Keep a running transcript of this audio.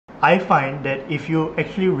I find that if you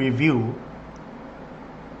actually review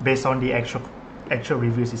based on the actual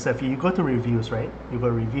reviews itself, you go to reviews, right? You go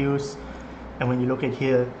to reviews, and when you look at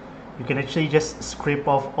here, you can actually just scrape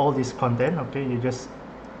off all this content. Okay, you just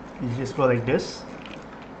go like this,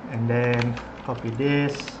 and then copy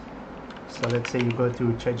this. So let's say you go to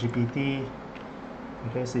ChatGPT.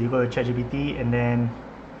 Okay, so you go to ChatGPT, and then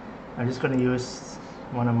I'm just going to use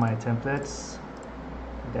one of my templates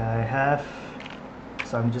that I have.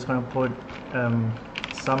 So I'm just going to put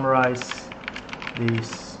summarize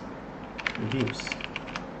these reviews.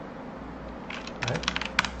 Right?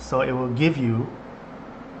 So it will give you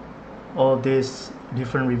all these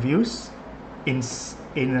different reviews in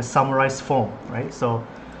a summarized form, right? So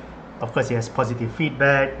of course it has positive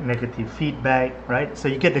feedback, negative feedback, right? So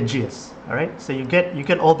you get the gist, all right? So you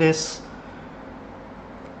get all this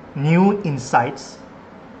new insights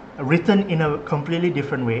written in a completely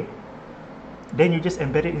different way. Then you just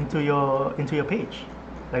embed it into your page,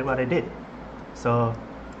 like what I did. So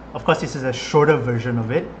of course this is a shorter version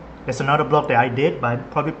of it. There's another blog that I did, but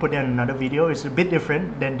I'd probably put in another video. It's a bit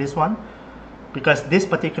different than this one because this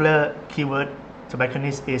particular keyword,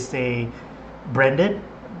 tobacconist, is a branded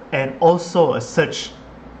and also a search,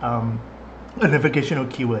 a navigational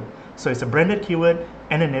keyword. So it's a branded keyword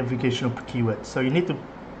and a navigational keyword. So you need to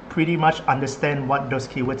pretty much understand what those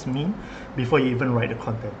keywords mean before you even write the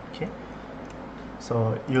content. Okay.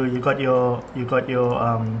 So you got your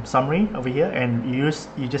summary over here, and you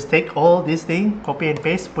just take all these things, copy and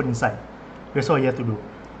paste, put inside. That's all you have to do.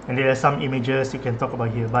 And there are some images you can talk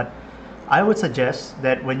about here, but I would suggest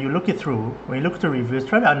that when you look through reviews,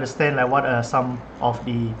 try to understand like what are some of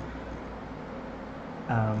the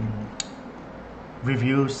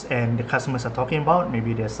reviews and the customers are talking about.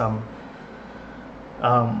 Maybe there's some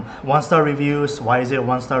 1-star reviews. Why is it a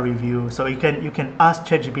 1-star review? So you can ask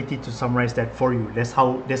ChatGPT to summarize that for you. That's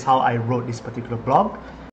how I wrote this particular blog.